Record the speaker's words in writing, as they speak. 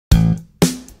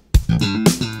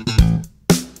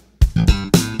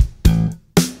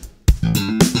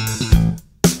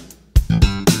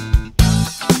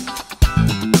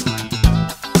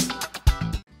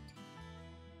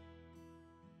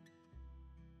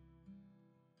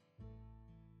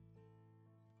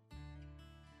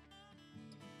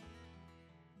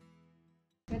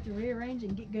have to rearrange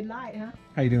and get good light, huh?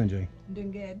 How you doing, Jay? I'm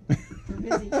doing good.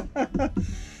 We're busy.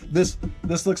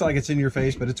 This looks like it's in your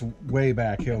face, but it's way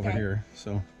back over here.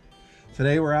 So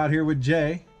today we're out here with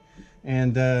Jay,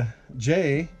 and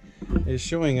Jay is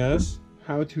showing us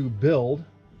how to build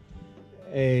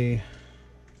a,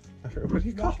 what do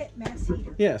you call it? Rocket mass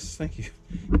heater. Yes, thank you.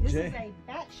 This Jay. is a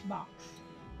batch box.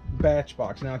 Batch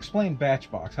box. Now explain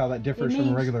batch box, how that differs from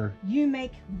a regular. You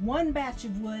make one batch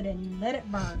of wood and you let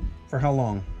it burn. For how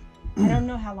long? I don't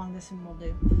know how long this one will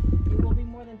do. It will be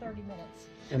more than 30 minutes.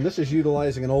 And this is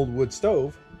utilizing an old wood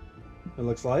stove, it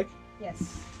looks like.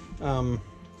 Yes.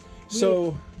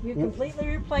 We've completely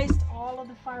replaced all of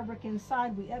the fire brick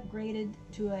inside. We upgraded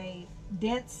to a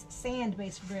dense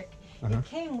sand-based brick. It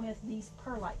came with these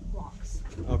perlite blocks.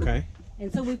 Okay.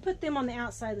 And so we put them on the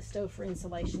outside of the stove for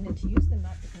insulation and to use them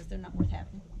up because they're not worth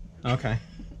having. Okay.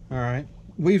 All right.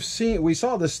 We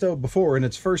saw this stove before in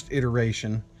its first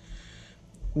iteration.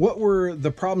 What were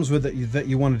the problems with it that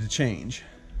you wanted to change?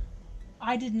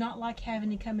 I did not like having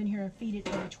to come in here and feed it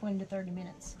every 20 to 30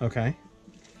 minutes. Okay.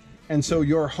 And so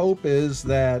your hope is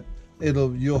that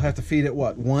you'll have to feed it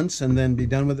what, once and then be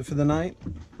done with it for the night?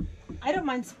 I don't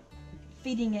mind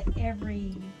feeding it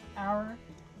every hour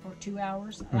or 2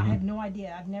 hours. I have no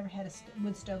idea. I've never had a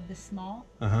wood stove this small.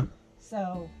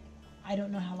 So I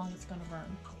don't know how long it's going to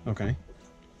burn. Okay.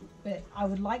 But I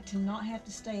would like to not have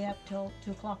to stay up till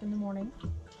 2 o'clock in the morning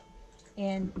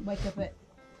and wake up at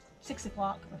 6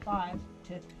 o'clock or 5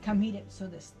 to come heat it so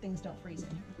that things don't freeze in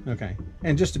here. Okay.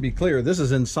 And just to be clear, this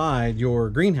is inside your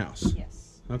greenhouse.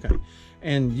 Yes. Okay.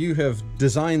 And you have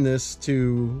designed this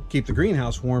to keep the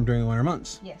greenhouse warm during the winter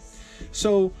months. Yes.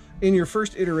 So in your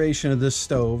first iteration of this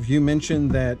stove, you mentioned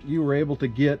that you were able to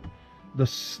get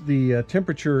the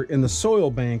temperature in the soil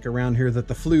bank around here that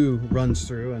the flue runs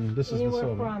through, and this is the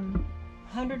soil bank. From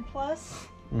 100 plus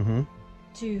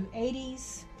to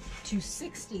 80s to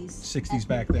 60s. 60s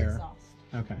back there. Exhaust.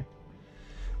 Okay.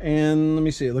 And let me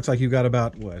see, it looks like you've got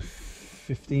about, what,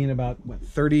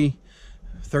 30,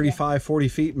 35, 40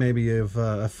 feet maybe of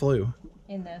flue.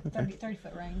 In the 30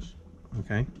 foot range.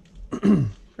 Okay.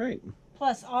 Great.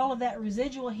 Plus all of that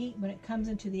residual heat when it comes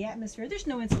into the atmosphere. There's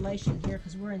no insulation here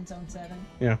because we're in zone 7.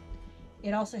 Yeah.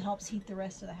 It also helps heat the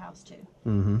rest of the house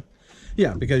too.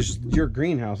 Yeah, because your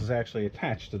greenhouse is actually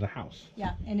attached to the house.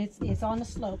 Yeah, and it's on a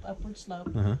slope, upward slope.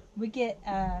 We get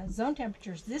zone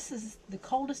temperatures. This is the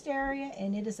coldest area,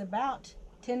 and it is about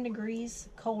 10 degrees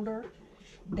colder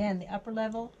than the upper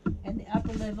level, and the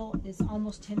upper level is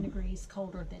almost 10 degrees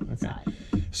colder than inside.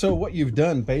 So what you've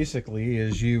done basically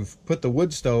is you've put the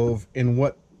wood stove in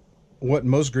what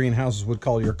most greenhouses would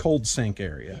call your cold sink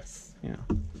area. Yes. Yeah.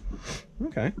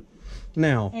 Okay.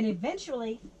 Now. And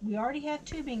eventually, we already have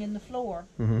tubing in the floor.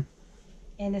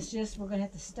 And it's just, we're going to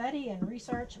have to study and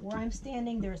research. Where I'm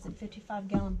standing, there's a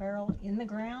 55-gallon barrel in the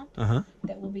ground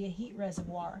that will be a heat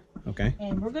reservoir. Okay.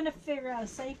 And we're going to figure out a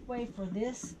safe way for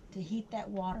this to heat that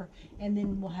water, and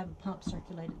then we'll have a pump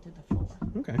circulated through the floor.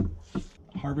 Okay.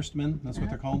 Harvestmen, that's what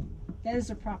they're called? That is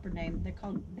their proper name. They're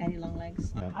called daddy long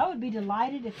legs. I would be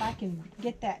delighted if I can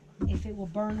get that, if it will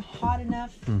burn hot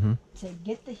enough to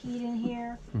get the heat in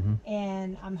here.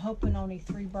 And I'm hoping only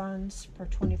 3 burns per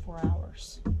 24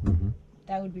 hours.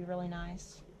 That would be really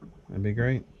nice. That'd be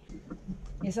great.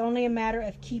 It's only a matter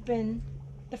of keeping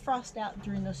the frost out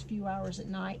during those few hours at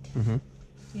night.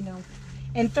 You know,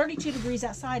 and 32 degrees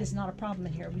outside is not a problem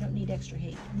in here. We don't need extra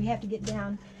heat. We have to get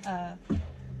down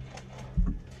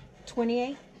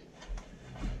 28.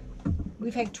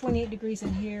 We've had 28 degrees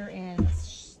in here, and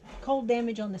cold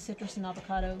damage on the citrus and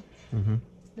avocado,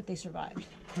 but they survived.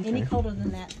 Any colder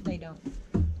than that, they don't.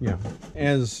 Yeah.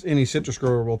 As any citrus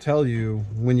grower will tell you,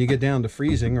 when you get down to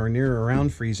freezing or near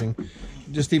around freezing,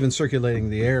 just even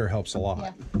circulating the air helps a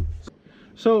lot. Yeah.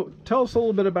 So tell us a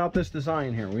little bit about this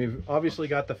design here. We've obviously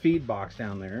got the feed box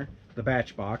down there, the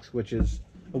batch box, which is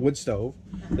a wood stove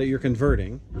that you're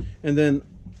converting. And then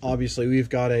obviously we've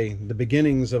got the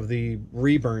beginnings of the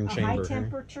reburn chamber. A high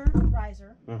temperature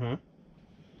riser.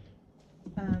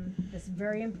 That's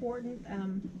very important.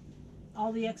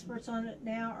 All the experts on it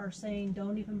now are saying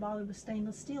don't even bother with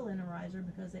stainless steel in a riser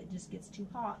because it just gets too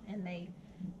hot, and they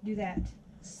do that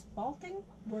spalting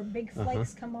where big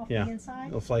flakes come off the inside.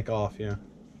 It'll flake off, yeah.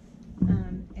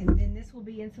 And then this will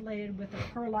be insulated with a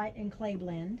perlite and clay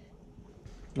blend.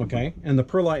 Okay, and the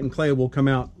perlite and clay will come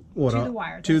out what, to the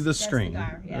wire, to the screen.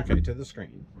 That's the wire, yeah. Okay, to the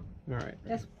screen. All right.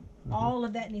 That's all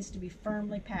of that needs to be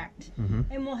firmly packed,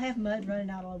 and we'll have mud running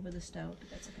out all over the stove. But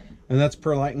that's okay. And that's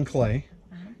perlite and clay.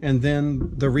 And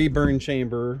then the reburn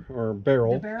chamber or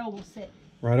barrel. The barrel will sit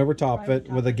right over top of it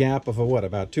with a gap of what,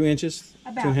 about 2 inches?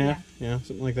 About 2.5? Yeah,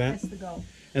 something like that. That's the goal.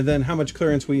 And then how much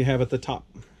clearance will you have at the top?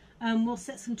 We'll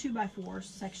set some 2x4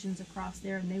 sections across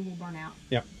there, and they will burn out.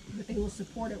 Yep. But they will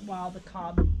support it while the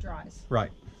cob dries.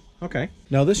 Right. Okay.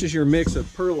 Now this is your mix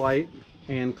of perlite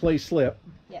and clay slip.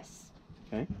 Yes.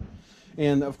 Okay.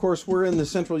 And of course we're in the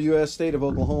central U.S. state of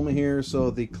Oklahoma here,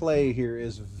 so the clay here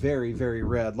is very, very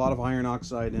red. A lot of iron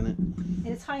oxide in it. And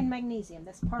it's high in magnesium.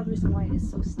 That's part of the reason why it is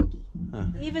so sticky.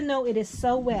 Even though it is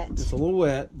so wet. It's a little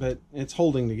wet, but it's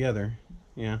holding together.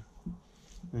 Yeah.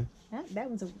 That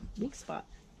one's a weak spot.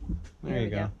 There you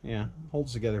go. Yeah.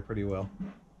 Holds together pretty well.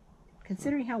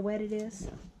 Considering how wet it is,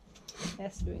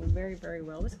 that's doing very, very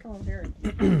well. Let's come over here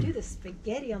and do the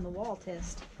spaghetti on the wall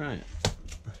test. Right.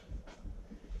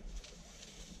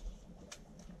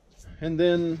 And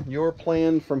then your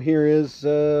plan from here is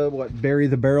what? Bury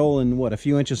the barrel in what? A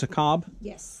few inches of cob?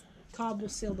 Yes. Cob will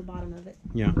seal the bottom of it.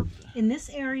 Yeah. In this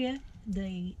area,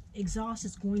 the exhaust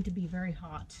is going to be very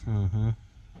hot. Uh-huh.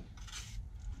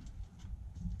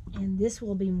 And this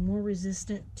will be more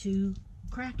resistant to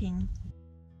cracking.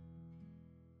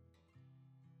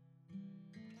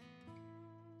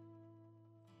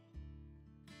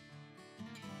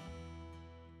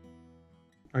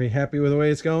 Are you happy with the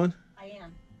way it's going? I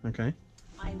am. Okay.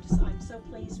 I'm so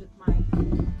pleased with my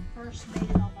first made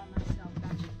it all by myself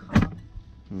batch of cob.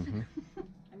 Mm-hmm.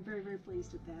 I'm very, very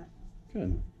pleased with that.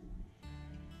 Good.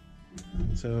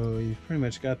 So you've pretty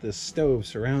much got this stove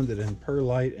surrounded in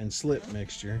perlite and slip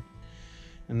mixture.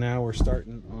 And now we're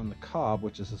starting on the cob,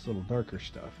 which is this little darker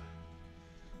stuff.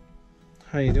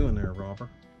 How you doing there, Robert?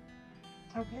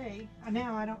 Okay.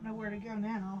 Now I don't know where to go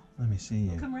now. Let me see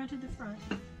you. We'll come around to the front.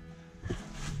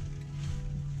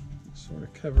 Sort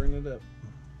of covering it up.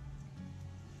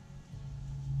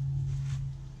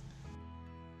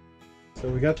 So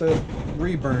we got the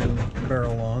reburn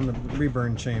barrel on, the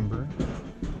reburn chamber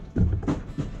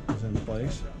is in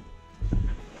place.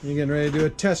 You're getting ready to do a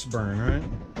test burn, right?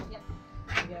 Yep.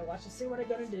 You gotta watch and see what I'm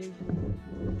gonna do.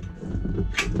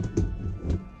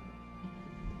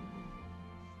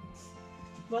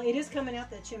 Well, it is coming out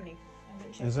the chimney. I'm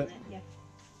gonna show Is you it? that. Yeah.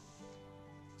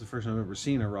 It's the first time I've ever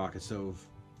seen a rocket stove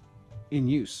in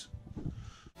use.